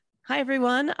Hi,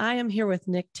 everyone. I am here with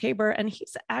Nick Tabor, and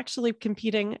he's actually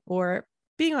competing or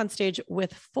being on stage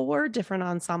with 4 different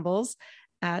ensembles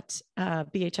at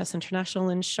BHS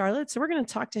International in Charlotte. So we're going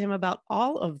to talk to him about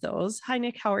all of those. Hi,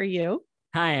 Nick. How are you?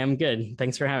 Hi, I'm good.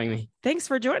 Thanks for having me. Thanks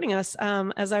for joining us.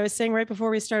 As I was saying right before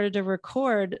we started to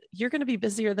record, you're going to be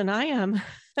busier than I am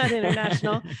at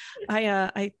International.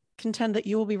 I contend that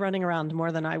you will be running around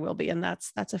more than I will be, and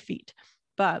that's a feat.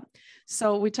 But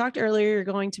so we talked earlier, you're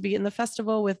going to be in the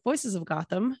festival with Voices of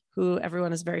Gotham, who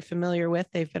everyone is very familiar with.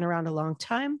 They've been around a long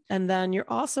time. And then you're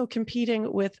also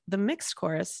competing with the mixed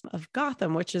chorus of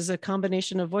Gotham, which is a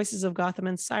combination of Voices of Gotham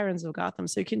and Sirens of Gotham.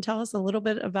 So you can tell us a little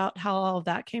bit about how all of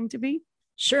that came to be?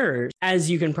 Sure. As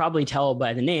you can probably tell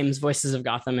by the names, Voices of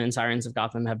Gotham and Sirens of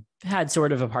Gotham have had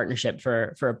sort of a partnership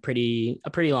for a pretty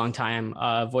long time.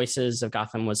 Voices of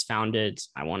Gotham was founded,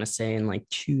 I want to say, in like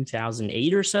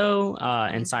 2008 or so,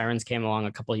 and Sirens came along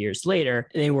a couple of years later.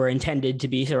 They were intended to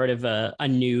be sort of a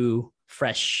new,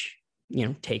 fresh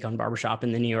take on barbershop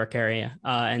in the New York area.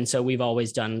 And so we've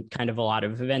always done kind of a lot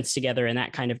of events together, and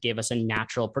that kind of gave us a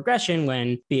natural progression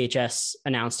when BHS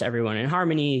announced Everyone in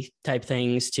Harmony type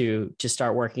things to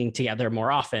start working together more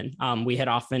often. We had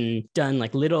often done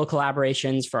like little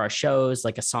collaborations for our shows,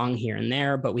 like a song here and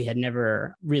there, but we had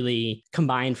never really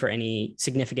combined for any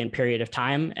significant period of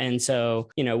time. And so,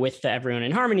 with the Everyone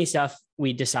in Harmony stuff,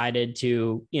 we decided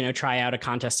to, try out a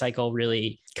contest cycle,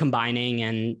 really combining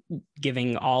and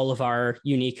giving all of our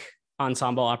unique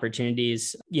ensemble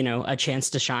opportunities, a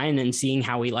chance to shine and seeing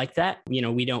how we like that.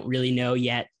 We don't really know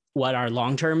yet what our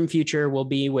long-term future will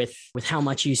be with how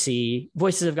much you see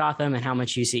Voices of Gotham and how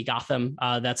much you see Gotham.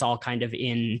 That's all kind of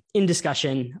in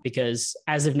discussion, because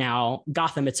as of now,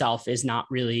 Gotham itself is not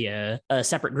really a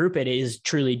separate group. It is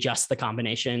truly just the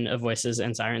combination of Voices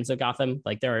and Sirens of Gotham.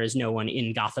 Like, there is no one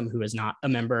in Gotham who is not a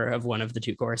member of one of the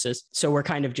 2 choruses. So we're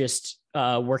kind of just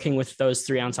working with those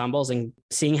 3 ensembles and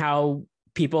seeing how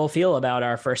people feel about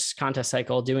our first contest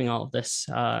cycle doing all of this.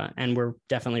 And we're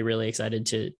definitely really excited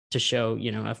to show,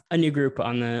 a new group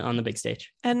on the big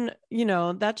stage. And,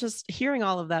 that just hearing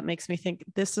all of that makes me think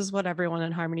this is what Everyone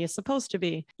in Harmony is supposed to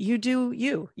be. You do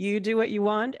what you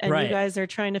want, and right. You guys are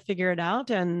trying to figure it out,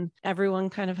 and everyone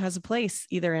kind of has a place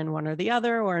either in one or the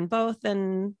other or in both.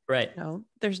 And right.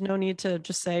 There's no need to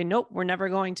just say, nope, we're never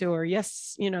going to, or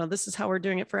yes, this is how we're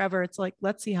doing it forever. It's like,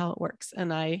 let's see how it works.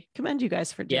 And I commend you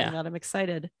guys for doing that. I'm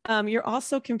excited. You're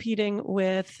also competing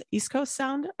with East Coast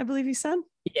Sound, I believe you said?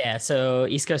 Yeah, so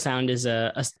East Coast Sound is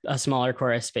a smaller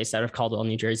chorus based out of Caldwell,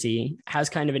 New Jersey. Has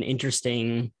kind of an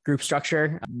interesting group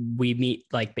structure. We meet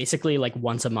basically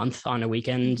once a month on a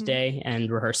weekend day and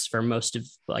rehearse for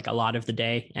a lot of the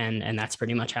day. And that's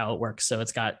pretty much how it works. So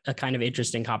it's got a kind of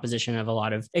interesting composition of a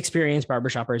lot of experienced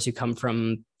barbershoppers who come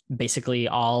from basically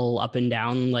all up and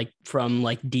down, from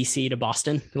DC to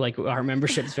Boston. Our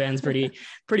membership spans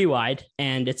pretty wide,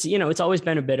 and it's it's always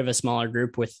been a bit of a smaller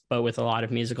group with a lot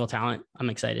of musical talent. I'm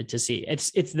excited to see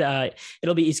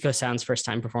it'll be East Coast Sound's first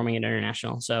time performing at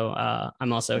International, so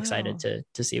I'm also excited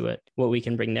to see what we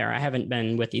can bring there. I haven't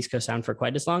been with East Coast Sound for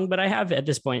quite as long, but I have at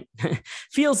this point.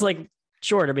 Feels like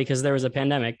shorter because there was a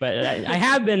pandemic, but I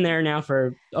have been there now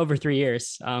for over 3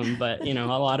 years. But a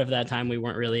lot of that time we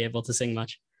weren't really able to sing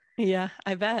much. Yeah,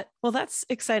 I bet. Well, that's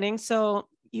exciting. So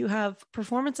you have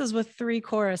performances with 3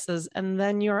 choruses, and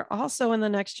then you're also in the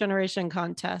Next Generation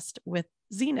contest with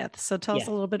Zenith. So tell us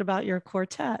a little bit about your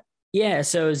quartet. Yeah,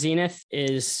 so Zenith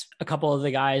is a couple of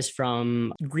the guys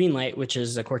from Greenlight, which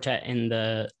is a quartet in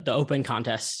the open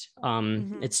contest.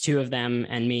 It's 2 of them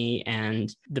and me, and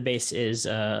the bass is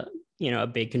a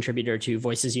big contributor to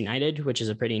Voices United, which is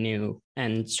a pretty new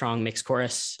and strong mixed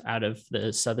chorus out of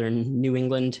the southern New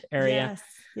England area. Yes.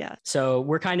 Yeah. So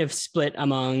we're kind of split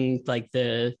among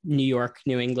the New York,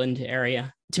 New England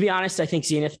area. To be honest, I think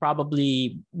Zenith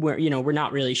probably, we're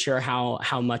not really sure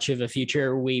how much of a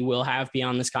future we will have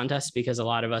beyond this contest, because a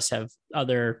lot of us have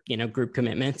other, group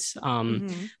commitments.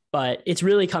 But it's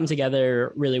really come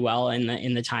together really well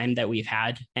in the time that we've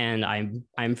had, and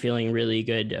I'm feeling really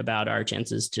good about our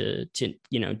chances to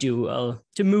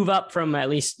move up from at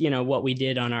least what we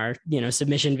did on our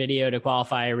submission video to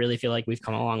qualify. I really feel like we've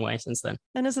come a long way since then.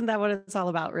 And isn't that what it's all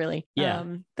about, really? Yeah,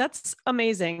 that's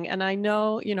amazing. And I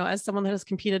know as someone that has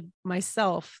competed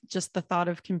myself, just the thought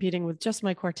of competing with just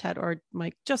my quartet or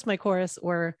just my chorus,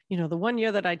 or the 1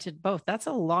 year that I did both, that's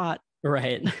a lot.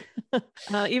 Right.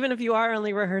 Even if you are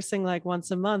only rehearsing once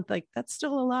a month, that's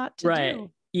still a lot to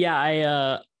do.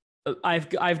 Yeah.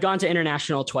 I've gone to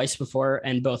International twice before,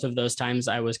 and both of those times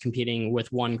I was competing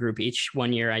with one group each.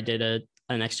 1 year I did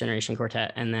a Next Generation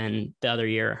Quartet. And then the other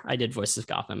year I did Voices of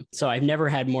Gotham. So I've never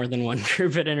had more than one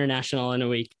group at International in a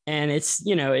week. And it's,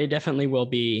 it definitely will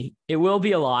be a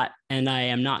lot. And I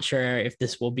am not sure if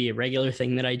this will be a regular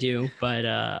thing that I do,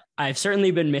 but I've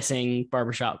certainly been missing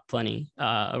barbershop plenty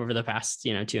over the past,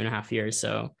 2.5 years.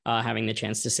 So having the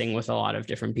chance to sing with a lot of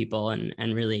different people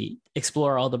and really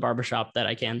explore all the barbershop that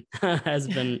I can has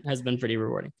been pretty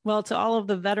rewarding. Well, to all of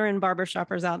the veteran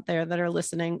barbershoppers out there that are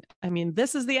listening, I mean,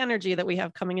 this is the energy that we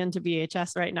have coming into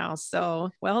VHS right now. So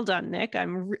well done, Nick.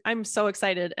 I'm so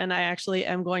excited, and I actually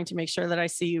am going to make sure that I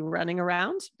see you running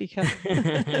around, because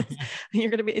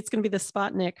it's going to be the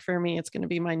spot Nick for me. It's going to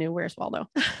be my new Where's Waldo.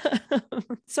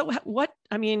 So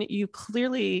you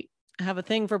clearly have a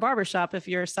thing for barbershop if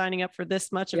you're signing up for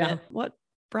this much of it. What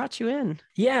brought you in?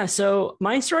 Yeah, so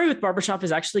my story with barbershop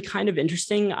is actually kind of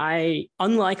interesting.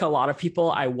 Unlike a lot of people,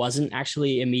 I wasn't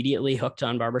actually immediately hooked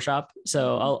on barbershop.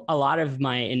 So a lot of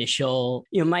my initial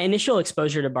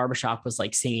exposure to barbershop was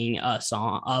like singing a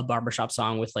barbershop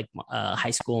song with like a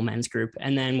high school men's group.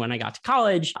 And then when I got to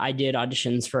college, I did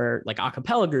auditions for like a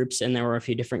cappella groups, and there were a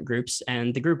few different groups.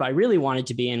 And the group I really wanted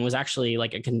to be in was actually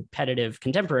like a competitive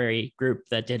contemporary group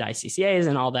that did ICCAs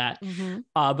and all that.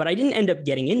 But I didn't end up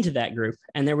getting into that group.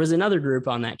 And there was another group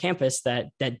on that campus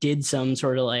that did some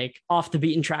sort of like off the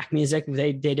beaten track music.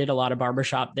 They did a lot of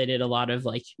barbershop. They did a lot of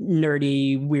like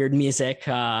nerdy, weird music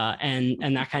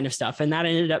and that kind of stuff. And that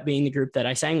ended up being the group that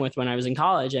I sang with when I was in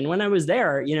college. And when I was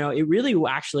there, it really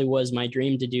actually was my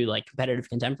dream to do like competitive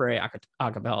contemporary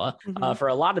a cappella for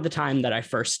a lot of the time that I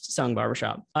first sung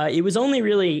barbershop. It was only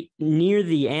really near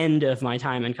the end of my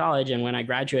time in college, and when I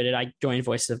graduated, I joined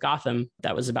Voices of Gotham.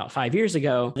 That was about 5 years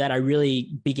ago, that I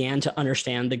really began to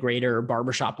understand the greater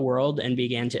barbershop world and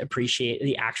began to appreciate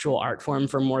the actual art form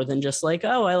for more than just like,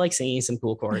 oh, I like singing some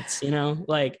cool chords,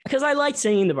 because I liked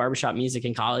singing the barbershop music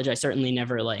in college. I certainly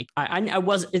never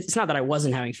it's not that I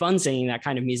wasn't having fun singing that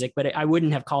kind of music, but I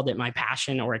wouldn't have called it my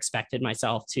passion or expected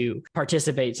myself to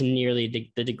participate to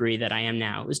nearly the degree that I am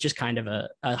now. It was just kind of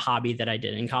a hobby that I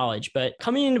did in college. But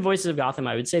coming into Voices of Gotham,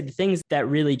 I would say the things that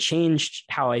really changed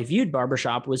how I viewed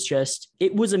barbershop was just,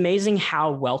 it was amazing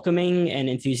how welcoming and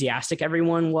enthusiastic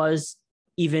everyone was,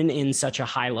 even in such a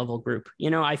high level group.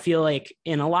 I feel like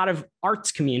in a lot of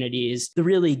arts communities, the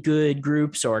really good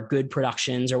groups or good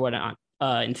productions or whatnot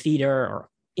in theater or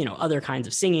other kinds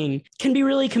of singing can be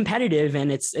really competitive.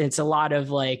 And it's a lot of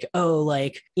like,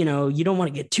 you don't want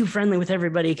to get too friendly with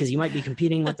everybody because you might be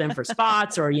competing with them for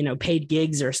spots, or, paid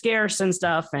gigs are scarce and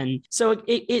stuff. And so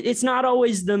it's not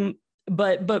always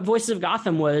but Voices of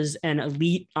Gotham was an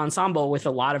elite ensemble with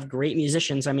a lot of great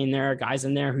musicians. I mean, there are guys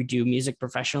in there who do music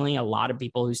professionally, a lot of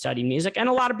people who study music, and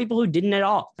a lot of people who didn't at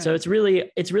all. So it's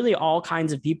really all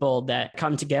kinds of people that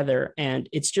come together. And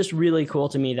it's just really cool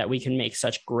to me that we can make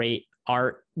such great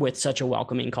art with such a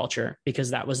welcoming culture,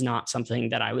 because that was not something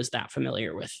that I was that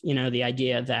familiar with. The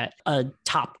idea that a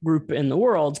top group in the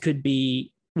world could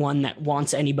be one that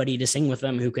wants anybody to sing with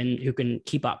them who can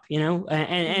keep up,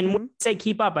 and when I say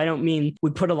keep up, I don't mean we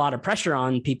put a lot of pressure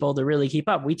on people to really keep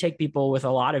up. We take people with a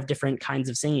lot of different kinds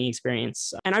of singing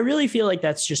experience. And I really feel like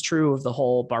that's just true of the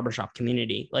whole barbershop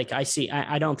community. Like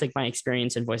I don't think my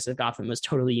experience in Voices of Gotham was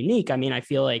totally unique. I mean, I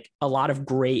feel like a lot of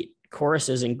great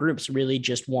choruses and groups really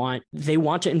just want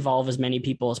to involve as many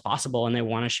people as possible, and they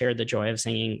want to share the joy of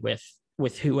singing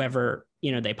with whoever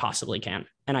they possibly can.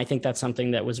 And I think that's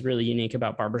something that was really unique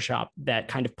about barbershop that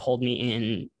kind of pulled me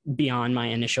in beyond my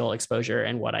initial exposure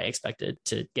and what I expected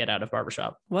to get out of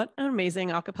barbershop. What an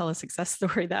amazing a cappella success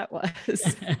story that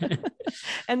was.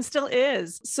 And still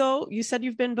is. So you said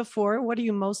you've been before. What are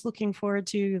you most looking forward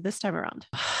to this time around?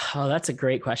 Oh, that's a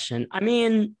great question. I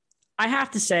mean, I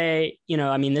have to say,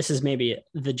 this is maybe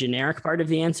the generic part of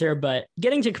the answer, but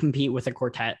getting to compete with a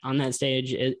quartet on that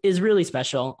stage is really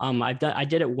special. I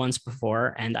did it once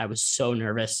before, and I was so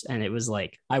nervous, and it was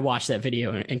like, I watched that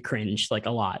video and cringed like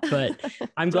a lot, but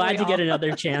I'm glad to get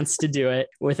another chance to do it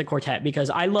with a quartet, because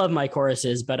I love my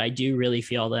choruses, but I do really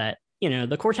feel that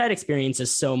the quartet experience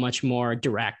is so much more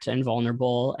direct and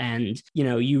vulnerable. And,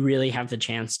 you really have the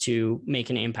chance to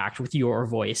make an impact with your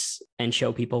voice and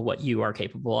show people what you are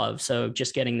capable of. So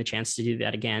just getting the chance to do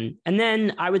that again. And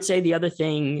then I would say the other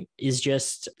thing is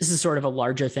this is sort of a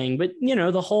larger thing, but,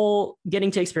 the whole getting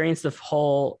to experience the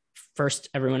whole first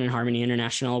Everyone in Harmony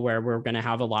International, where we're going to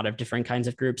have a lot of different kinds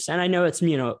of groups. And I know it's,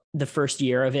 the first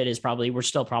year of it is we're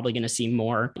still probably going to see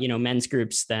more, men's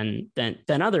groups than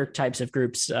other types of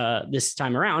groups this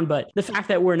time around. But the fact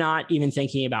that we're not even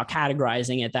thinking about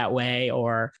categorizing it that way,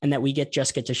 and that we get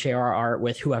to share our art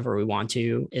with whoever we want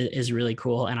to is really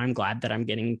cool. And I'm glad that I'm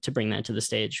getting to bring that to the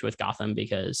stage with Gotham,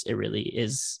 because it really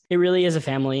is a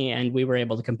family, and we were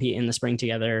able to compete in the spring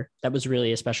together. That was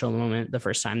really a special moment, the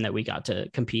first time that we got to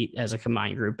compete as a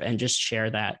combined group, and just share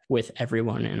that with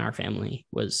everyone in our family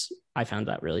I found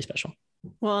that really special.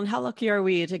 Well, and how lucky are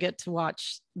we to get to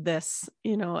watch this,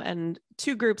 and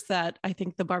two groups that I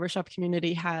think the barbershop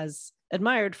community has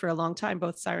admired for a long time,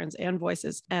 both Sirens and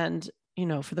Voices. And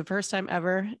for the first time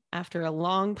ever, after a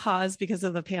long pause because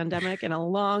of the pandemic and a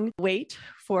long wait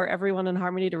for Everyone in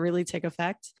Harmony to really take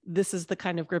effect, this is the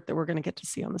kind of group that we're going to get to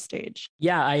see on the stage.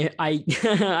 Yeah, I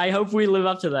I hope we live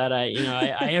up to that. I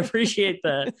appreciate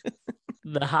the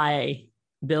high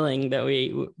billing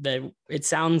that it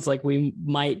sounds like we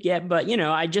might get, but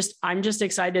I'm just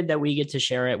excited that we get to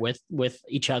share it with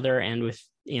each other and with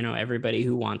everybody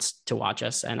who wants to watch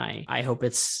us. And I hope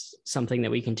it's something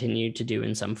that we continue to do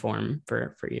in some form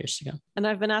for years to come. And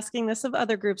I've been asking this of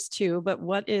other groups too, but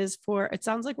it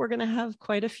sounds like we're going to have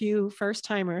quite a few first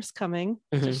timers coming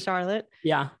to Charlotte.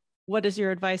 Yeah. What is your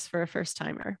advice for a first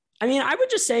timer? I mean, I would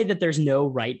just say that there's no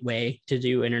right way to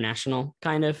do international.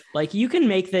 Kind of like, you can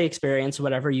make the experience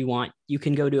whatever you want. You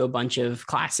can go to a bunch of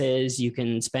classes. You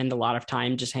can spend a lot of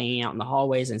time just hanging out in the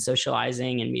hallways and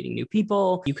socializing and meeting new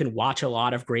people. You can watch a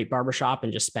lot of great barbershop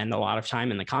and just spend a lot of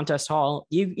time in the contest hall.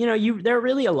 There are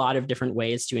really a lot of different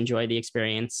ways to enjoy the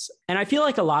experience. And I feel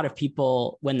like a lot of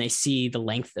people, when they see the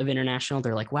length of international,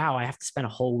 they're like, wow, I have to spend a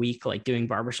whole week like doing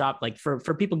barbershop. Like for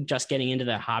people just getting into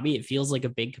that hobby, it feels like a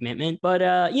big commitment. But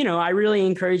I really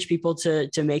encourage people to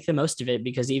make the most of it,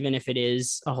 because even if it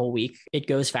is a whole week, it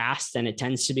goes fast and it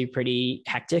tends to be pretty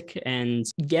hectic, and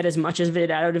get as much of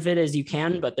it out of it as you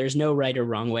can, but there's no right or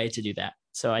wrong way to do that.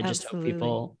 So I just hope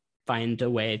people find a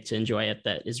way to enjoy it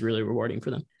that is really rewarding for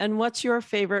them. And what's your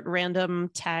favorite random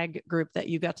tag group that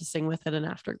you got to sing with at an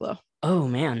Afterglow? Oh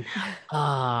man.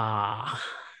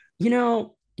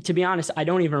 To be honest, I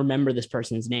don't even remember this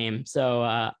person's name.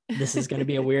 So this is going to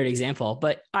be a weird example,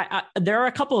 but there are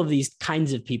a couple of these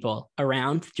kinds of people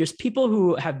around, just people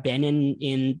who have been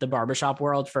in the barbershop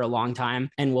world for a long time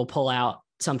and will pull out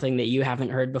something that you haven't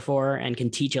heard before and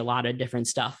can teach a lot of different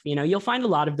stuff. You'll find a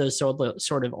lot of those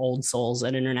sort of old souls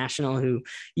at International who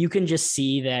you can just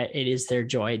see that it is their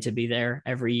joy to be there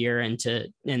every year, and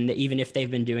even if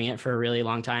they've been doing it for a really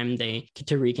long time, they get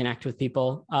to reconnect with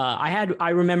people. I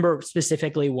remember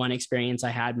specifically one experience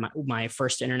I had my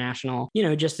first International,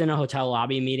 just in a hotel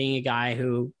lobby, meeting a guy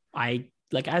who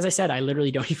as I said, I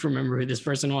literally don't even remember who this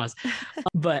person was,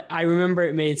 but I remember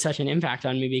it made such an impact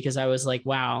on me, because I was like,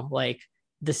 wow, like,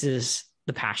 this is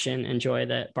the passion and joy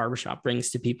that barbershop brings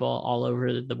to people all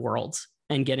over the world,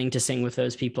 and getting to sing with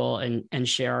those people and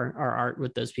share our art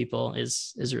with those people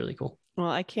is really cool.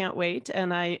 Well, I can't wait.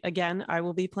 And I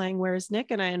will be playing Where's Nick,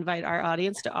 and I invite our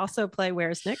audience to also play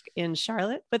Where's Nick in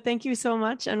Charlotte. But thank you so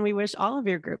much. And we wish all of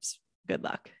your groups good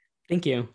luck. Thank you.